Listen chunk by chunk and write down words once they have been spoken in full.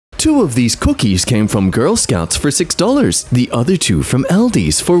2 of these cookies came from Girl Scouts for $6. The other 2 from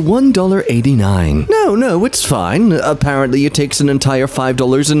Aldi's for $1.89. No, it's fine. Apparently it takes an entire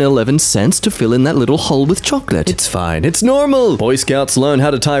 $5.11 to fill in that little hole with chocolate. It's fine. It's normal. Boy Scouts learn how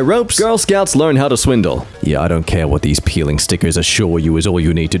to tie ropes. Girl Scouts learn how to swindle. Yeah, I don't care what these peeling stickers assure you is all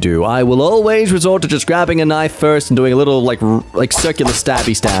you need to do. I will always resort to just grabbing a knife first and doing a little, like circular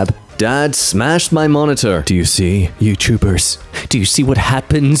stabby stab. Dad smashed my monitor. Do you see, YouTubers? Do you see what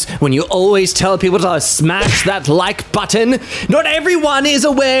happens when you always tell people to smash that like button? Not everyone is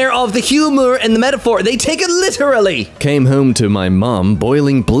aware of the humor and the metaphor. They take it literally. Came home to my mom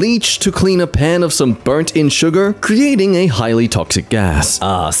boiling bleach to clean a pan of some burnt-in sugar, creating a highly toxic gas.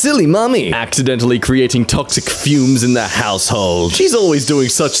 Ah, silly mommy. Accidentally creating toxic fumes in the household. She's always doing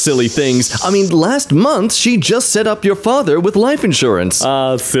such silly things. I mean, last month, she just set up your father with life insurance.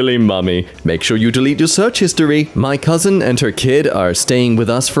 Ah, silly mommy. Make sure you delete your search history. My cousin and her kid are staying with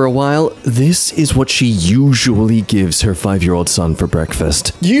us for a while. This is what she usually gives her 5-year-old son for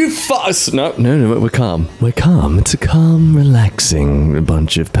breakfast. You fuss! No, we're calm. We're calm. It's a calm, relaxing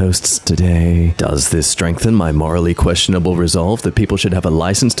bunch of posts today. Does this strengthen my morally questionable resolve that people should have a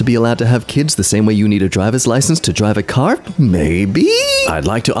license to be allowed to have kids the same way you need a driver's license to drive a car? Maybe? I'd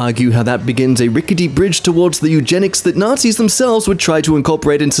like to argue how that begins a rickety bridge towards the eugenics that Nazis themselves would try to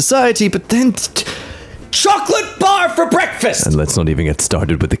incorporate in society, but then... Chocolate bar for breakfast! And let's not even get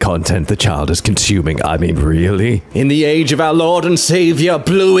started with the content the child is consuming. I mean, really? In the age of our Lord and Savior,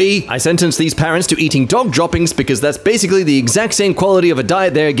 Bluey, I sentence these parents to eating dog droppings because that's basically the exact same quality of a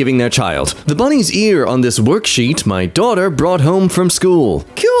diet they're giving their child. The bunny's ear on this worksheet my daughter brought home from school.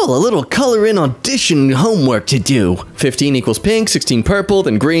 Cool, a little color-in audition homework to do. 15 equals pink, 16 purple,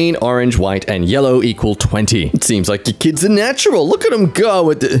 then green, orange, white, and yellow equal 20. It seems like your kid's a natural. Look at him go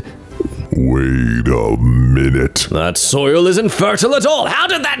with the... Wait a minute. That soil isn't fertile at all. How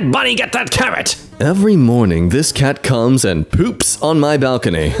did that bunny get that carrot? Every morning, this cat comes and poops on my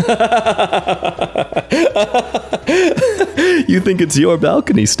balcony. You think it's your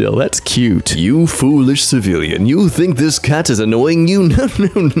balcony still? That's cute. You foolish civilian. You think this cat is annoying you? No.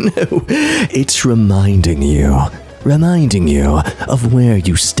 It's reminding you of where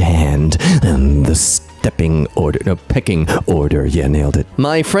you stand and the pecking order. Yeah, nailed it.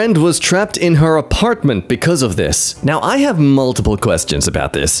 My friend was trapped in her apartment because of this. Now, I have multiple questions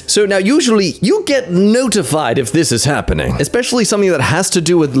about this. So now, usually, you get notified if this is happening, especially something that has to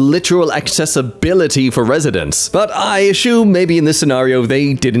do with literal accessibility for residents. But I assume maybe in this scenario,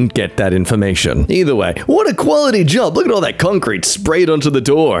 they didn't get that information. Either way, what a quality job. Look at all that concrete sprayed onto the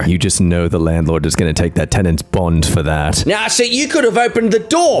door. You just know the landlord is going to take that tenant's bond for that. Now, see, you could have opened the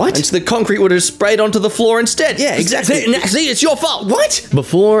door. What? And the concrete would have sprayed onto the floor instead. Yeah, exactly. See, it's your fault. What?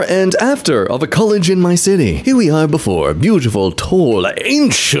 Before and after of a college in my city. Here we are before beautiful, tall,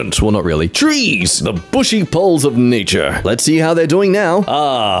 ancient, well, not really, trees, the bushy poles of nature. Let's see how they're doing now.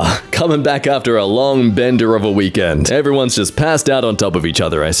 Ah, coming back after a long bender of a weekend. Everyone's just passed out on top of each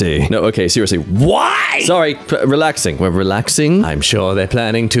other, I see. No, okay, seriously. Why? Sorry, relaxing. We're relaxing. I'm sure they're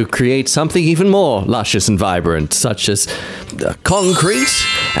planning to create something even more luscious and vibrant, such as concrete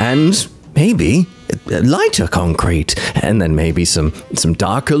and maybe lighter concrete, and then maybe some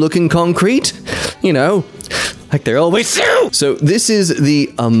darker looking concrete, you know, like they're always do. So this is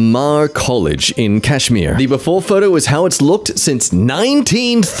the Amar College in Kashmir. The before photo is how it's looked since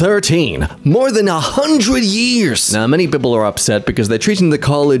 1913. More than 100 years. Now, many people are upset because they're treating the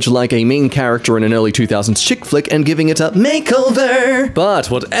college like a main character in an early 2000s chick flick and giving it a makeover.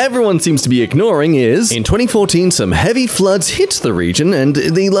 But what everyone seems to be ignoring is, in 2014, some heavy floods hit the region and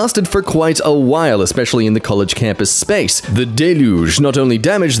they lasted for quite a while, especially in the college campus space. The deluge not only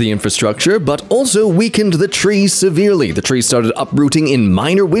damaged the infrastructure, but also weakened the trees severely. The trees started uprooting in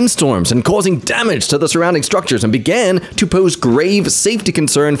minor windstorms and causing damage to the surrounding structures and began to pose grave safety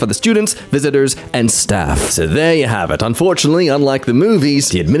concern for the students, visitors, and staff. So there you have it. Unfortunately, unlike the movies,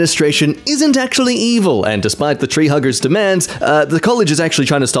 the administration isn't actually evil, and despite the tree huggers' demands, the college is actually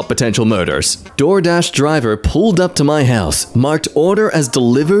trying to stop potential murders. DoorDash driver pulled up to my house, marked order as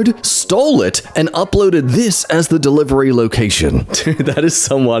delivered, stole it, and uploaded this as the delivery location. Dude, that is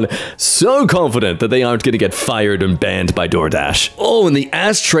someone so confident that they aren't going to get fired and banned by DoorDash. Oh, and the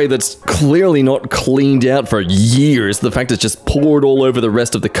ashtray that's clearly not cleaned out for years. The fact it's just poured all over the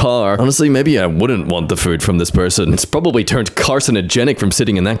rest of the car. Honestly, maybe I wouldn't want the food from this person. It's probably turned carcinogenic from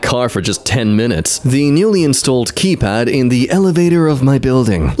sitting in that car for just 10 minutes. The newly installed keypad in the elevator of my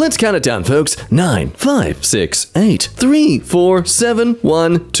building. Let's count it down, folks. 9, 5, 6, 8, 3, 4, 7,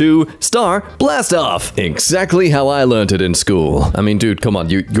 1, 2, star, blast off. Exactly how I learned it in school. I mean, dude, come on,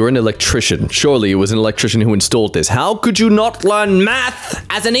 you're an electrician. Surely it was an electrician who installed this. How could you not learn math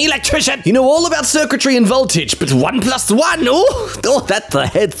as an electrician? You know all about circuitry and voltage, but 1 + 1? Oh, that's a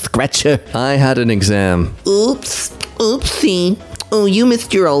head scratcher. I had an exam. Oops. Oopsie. Oh, you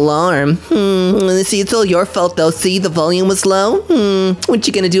missed your alarm. See, it's all your fault, though. See, the volume was low. What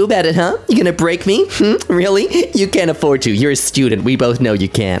you gonna do about it, huh? You gonna break me? Really? You can't afford to. You're a student. We both know you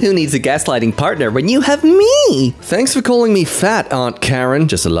can't. Who needs a gaslighting partner when you have me? Thanks for calling me fat, Aunt Karen.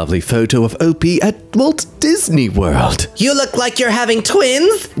 Just a lovely photo of Opie at Walt Disney World. You look like you're having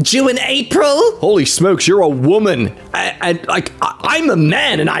twins? Due in April? Holy smokes, you're a woman. I'm a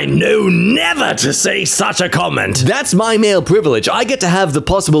man, and I know never to say such a comment. That's my male privilege. I get to have the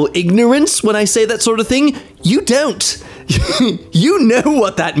possible ignorance when I say that sort of thing. You don't. You know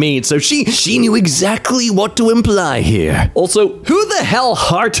what that means, so she knew exactly what to imply here. Also, who the hell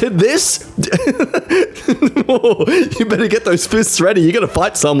hearted this? Whoa, you better get those fists ready. You gotta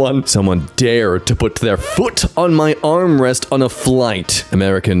fight someone. Someone dared to put their foot on my armrest on a flight.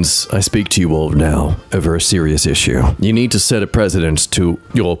 Americans, I speak to you all now over a serious issue. You need to set a precedent to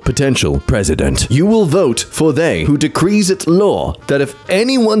your potential president. You will vote for they who decrees it law that if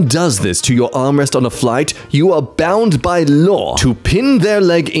anyone does this to your armrest on a flight, you are bound by law to pin their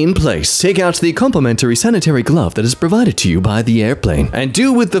leg in place. Take out the complimentary sanitary glove that is provided to you by the airplane and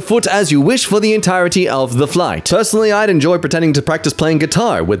do with the foot as you wish for the entirety of the flight. Personally, I'd enjoy pretending to practice playing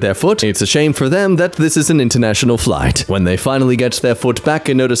guitar with their foot. It's a shame for them that this is an international flight. When they finally get their foot back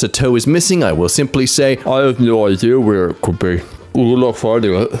and notice a toe is missing, I will simply say, I have no idea where it could be. We'll look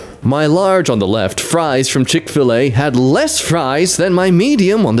finding it. My large on the left, fries from Chick-fil-A, had less fries than my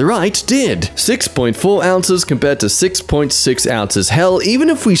medium on the right did. 6.4 ounces compared to 6.6 ounces. Hell, even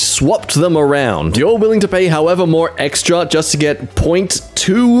if we swapped them around, you're willing to pay however more extra just to get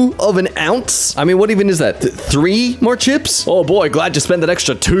 0.2 of an ounce? I mean, what even is that? 3 more chips? Oh boy, glad you spent that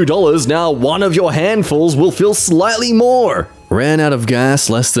extra $2. Now one of your handfuls will feel slightly more. Ran out of gas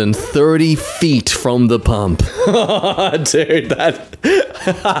less than 30 feet from the pump. Dude,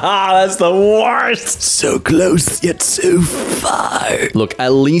 that's the worst. So close, yet so far. Look,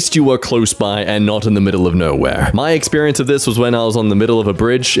 at least you were close by and not in the middle of nowhere. My experience of this was when I was on the middle of a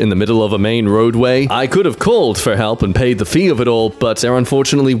bridge in the middle of a main roadway. I could have called for help and paid the fee of it all, but there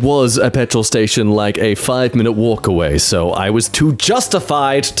unfortunately was a petrol station like a 5-minute walk away, so I was too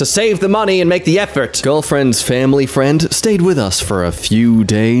justified to save the money and make the effort. Girlfriend's family friend stayed with us for a few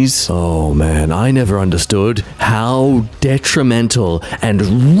days. Oh man, I never understood how detrimental and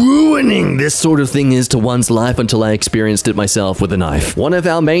ruining this sort of thing is to one's life until I experienced it myself with a knife. One of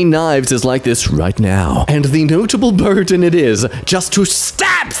our main knives is like this right now. And the notable burden it is just to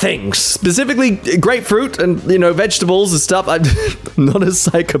stab things, specifically grapefruit and, you know, vegetables and stuff. I'm not a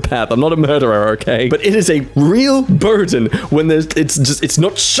psychopath. I'm not a murderer, okay? But it is a real burden when it's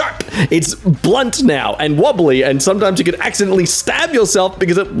not sharp. It's blunt now and wobbly, and sometimes you could accidentally stab yourself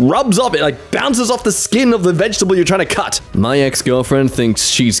because it rubs off. It like bounces off the skin of the vegetable you're trying to cut. My ex-girlfriend thinks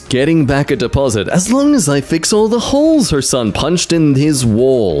she's getting back a deposit as long as I fix all the holes her son punched in his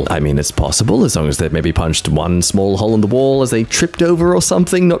wall. I mean, it's possible as long as they maybe punched one small hole in the wall as they tripped over or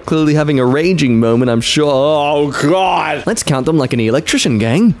something, not clearly having a raging moment, I'm sure. Oh god. Let's count them like an electrician,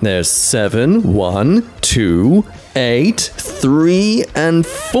 gang. There's 7, 1, 2, 8, 3, and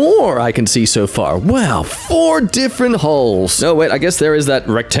 4 I can see so far. Wow, 4 different holes. No, wait, I guess there is that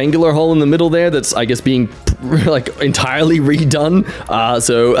rectangular hole in the middle there that's, I guess, being, like, entirely redone.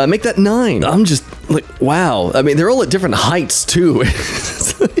 So make that 9. I'm just, like, wow. I mean, they're all at different heights, too.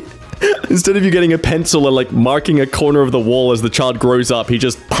 Instead of you getting a pencil and, like, marking a corner of the wall as the child grows up, he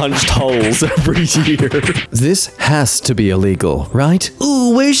just punched holes every year. This has to be illegal, right?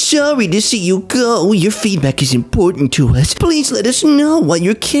 Ooh, we're sorry to see you go. Your feedback is important to us. Please let us know why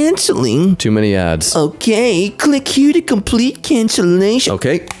you're canceling. Too many ads. Okay, click here to complete cancellation.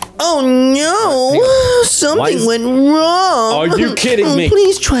 Okay. Oh no! Something went wrong. Are you kidding me?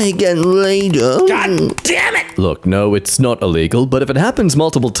 Please try again later. God damn it! Look, no, it's not illegal, but if it happens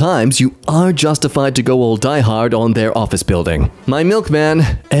multiple times, you are justified to go all diehard on their office building. My milkman,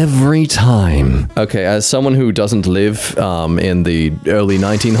 every time. Okay, as someone who doesn't live in the early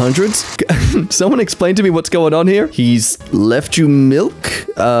 1900s, someone explain to me what's going on here. He's left you milk?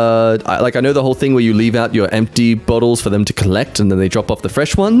 I know the whole thing where you leave out your empty bottles for them to collect and then they drop off the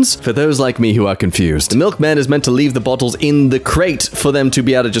fresh ones. For those like me who are confused, the milkman is meant to leave the bottles in the crate for them to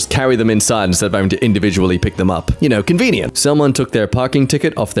be able to just carry them inside instead of having to individually pick them up. You know, convenient. Someone took their parking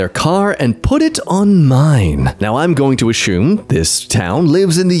ticket off their car and put it on mine. Now I'm going to assume this town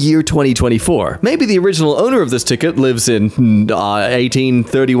lives in the year 2024. Maybe the original owner of this ticket lives in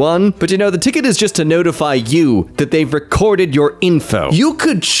 1831, but you know, the ticket ticket is just to notify you that they've recorded your info. You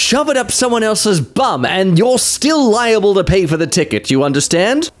could shove it up someone else's bum and you're still liable to pay for the ticket, you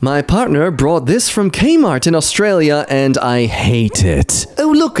understand? My partner brought this from Kmart in Australia and I hate it. Oh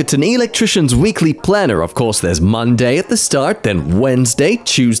look, it's an electrician's weekly planner. Of course, there's Monday at the start, then Wednesday,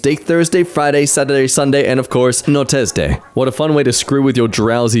 Tuesday, Thursday, Friday, Saturday, Sunday, and of course, Tuesday. What a fun way to screw with your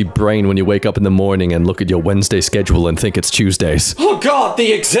drowsy brain when you wake up in the morning and look at your Wednesday schedule and think it's Tuesdays. Oh god,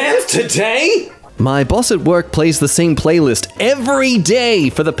 the exam's today? My boss at work plays the same playlist every day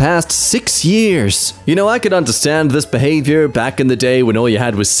for the past 6 years. You know, I could understand this behavior back in the day when all you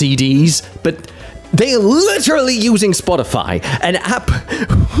had was CDs, but they're literally using Spotify, an app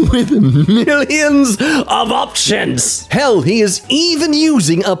with millions of options. Hell, he is even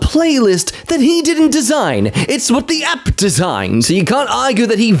using a playlist that he didn't design. It's what the app designed. So you can't argue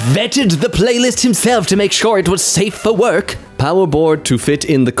that he vetted the playlist himself to make sure it was safe for work. Power board to fit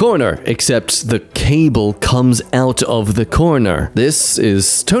in the corner, except the cable comes out of the corner. This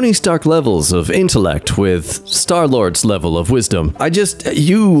is Tony Stark levels of intellect with Star-Lord's level of wisdom.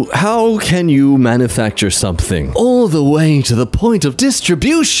 How can you manufacture something all the way to the point of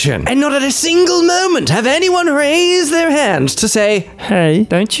distribution and not at a single moment have anyone raise their hand to say, hey,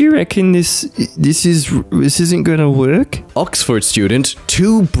 don't you reckon this isn't gonna work? Oxford student,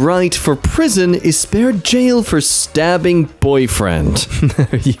 too bright for prison, is spared jail for stabbing boyfriend.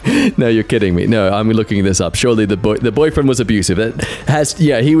 No, you're kidding me. No, I'm looking this up. Surely the boyfriend was abusive.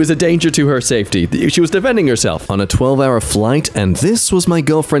 He was a danger to her safety. She was defending herself on a 12-hour flight, and this was my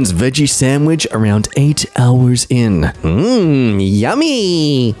girlfriend's veggie sandwich around 8 hours in.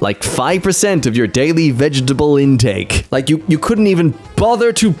 Yummy! Like 5% of your daily vegetable intake. Like you couldn't even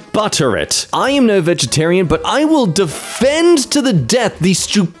bother to butter it. I am no vegetarian, but I will defend to the death the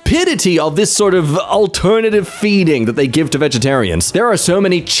stupidity of this sort of alternative feeding that they give to vegetarians. There are so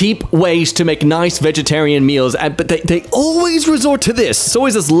many cheap ways to make nice vegetarian meals, but they always resort to this. It's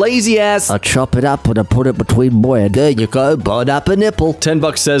always this lazy ass, I chop it up and I put it between bread. There you go, bud up a nipple.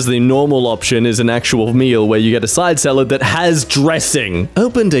 $10 says the normal option is an actual meal where you get a side salad that has dressing.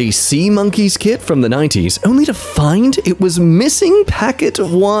 Opened a Sea Monkeys kit from the 90s, only to find it was missing packet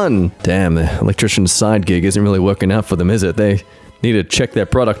 1. Damn, the electrician's side gig isn't really working out for them, is it? They need to check their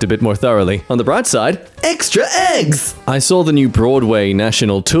product a bit more thoroughly. On the bright side, extra eggs! I saw the new Broadway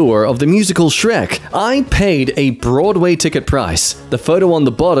national tour of the musical Shrek. I paid a Broadway ticket price. The photo on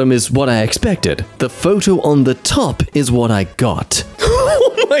the bottom is what I expected. The photo on the top is what I got.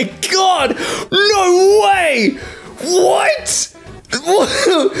 Oh my god! No way! What?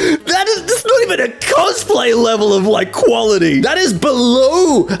 That's not even a cosplay level of like quality. That is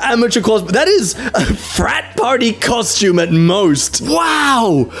below amateur cosplay. That is a frat party costume at most.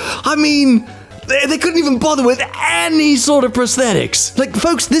 Wow. I mean, they couldn't even bother with any sort of prosthetics. Like,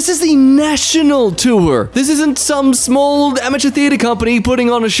 folks, this is the national tour. This isn't some small amateur theater company putting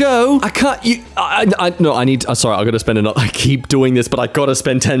on a show. I can't, sorry, I gotta spend I keep doing this, but I gotta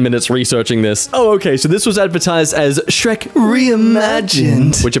spend 10 minutes researching this. Oh, okay, so this was advertised as Shrek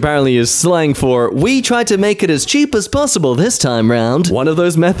Reimagined, which apparently is slang for, we tried to make it as cheap as possible this time round. One of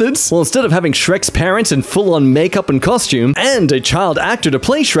those methods? Well, instead of having Shrek's parents in full-on makeup and costume, and a child actor to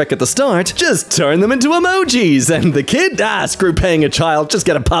play Shrek at the start, just turn them into emojis, and the kid, screw paying a child, just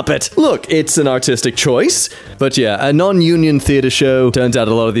get a puppet. Look, it's an artistic choice, but yeah, a non-union theater show. Turns out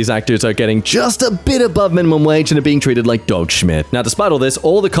a lot of these actors are getting just a bit above minimum wage and are being treated like dog schmidt. Now, despite all this,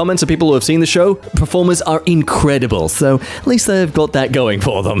 all the comments of people who have seen the show, performers are incredible, so at least they've got that going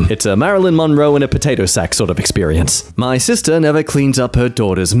for them. It's a Marilyn Monroe in a potato sack sort of experience. My sister never cleans up her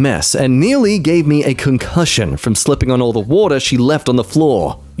daughter's mess, and nearly gave me a concussion from slipping on all the water she left on the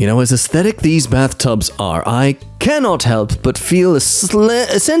floor. You know, as aesthetic these bathtubs are, I cannot help but feel a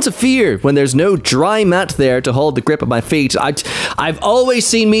sense of fear when there's no dry mat there to hold the grip of my feet. I've always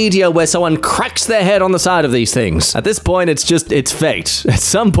seen media where someone cracks their head on the side of these things. At this point, it's fate. At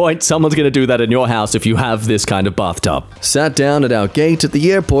some point, someone's gonna do that in your house if you have this kind of bathtub. Sat down at our gate at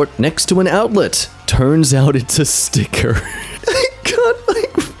the airport next to an outlet. Turns out it's a sticker.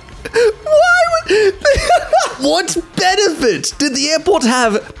 What benefit did the airport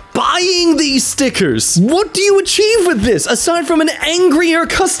have buying these stickers? What do you achieve with this, aside from an angrier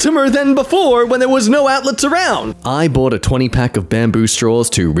customer than before when there was no outlets around? I bought a 20-pack of bamboo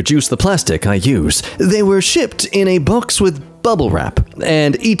straws to reduce the plastic I use. They were shipped in a box with bubble wrap,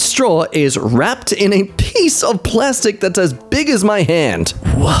 and each straw is wrapped in a piece of plastic that's as big as my hand.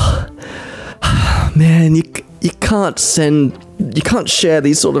 Whoa. Man, you can't share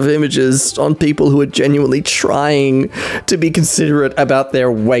these sort of images on people who are genuinely trying to be considerate about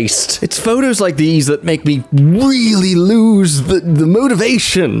their waste. It's photos like these that make me really lose the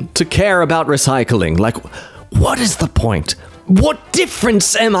motivation to care about recycling. Like, what is the point? What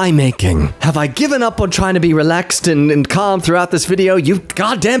difference am I making? Have I given up on trying to be relaxed and calm throughout this video? You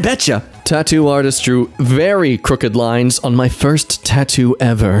goddamn betcha. Tattoo artist drew very crooked lines on my first tattoo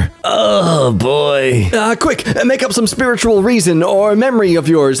ever. Oh boy. Quick, make up some spiritual reason or memory of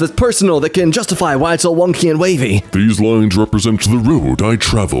yours that's personal that can justify why it's all wonky and wavy. These lines represent the road I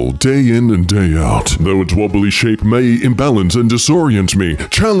travel day in and day out. Though its wobbly shape may imbalance and disorient me,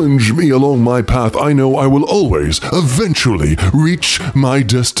 challenge me along my path, I know I will always, eventually, reach my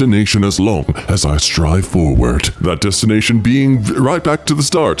destination as long as I strive forward. That destination being right back to the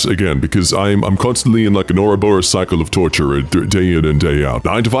start again, because I'm constantly in like an Ouroboros cycle of torture day in and day out.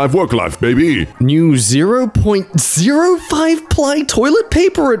 9 to 5 work life, baby. New 0.05 ply toilet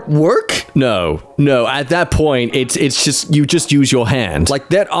paper at work? No, at that point, it's just, you just use your hand. Like,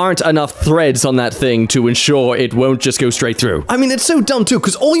 there aren't enough threads on that thing to ensure it won't just go straight through. I mean, it's so dumb too,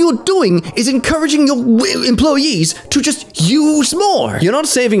 because all you're doing is encouraging your employees to just use more. You're not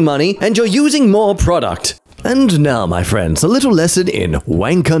saving money, and you're using more product. And now, my friends, a little lesson in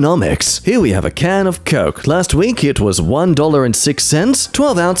wankonomics. Here we have a can of Coke. Last week it was $1.06,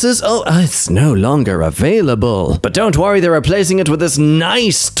 12 ounces. Oh, it's no longer available. But don't worry, they're replacing it with this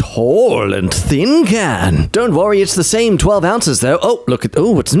nice, tall and thin can. Don't worry, it's the same 12 ounces though. Oh, look at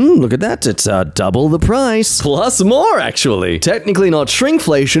that. It's double the price. Plus more, actually. Technically not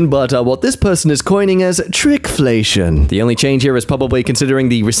shrinkflation, but what this person is coining as trickflation. The only change here is probably considering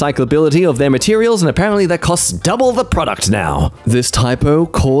the recyclability of their materials, and apparently that costs double the product now. This typo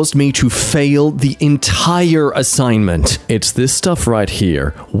caused me to fail the entire assignment. It's this stuff right here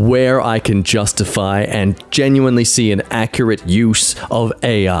where I can justify and genuinely see an accurate use of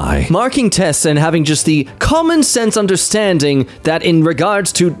AI. Marking tests and having just the common sense understanding that in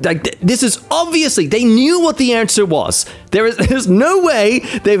regards to, like, this is obviously, they knew what the answer was. There's no way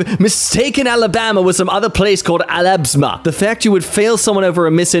they've mistaken Alabama with some other place called Alabama. The fact you would fail someone over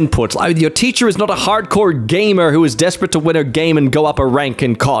a misinput, your teacher is not a hardcore gamer who is desperate to win a game and go up a rank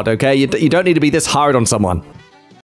in COD, okay? You don't need to be this hard on someone.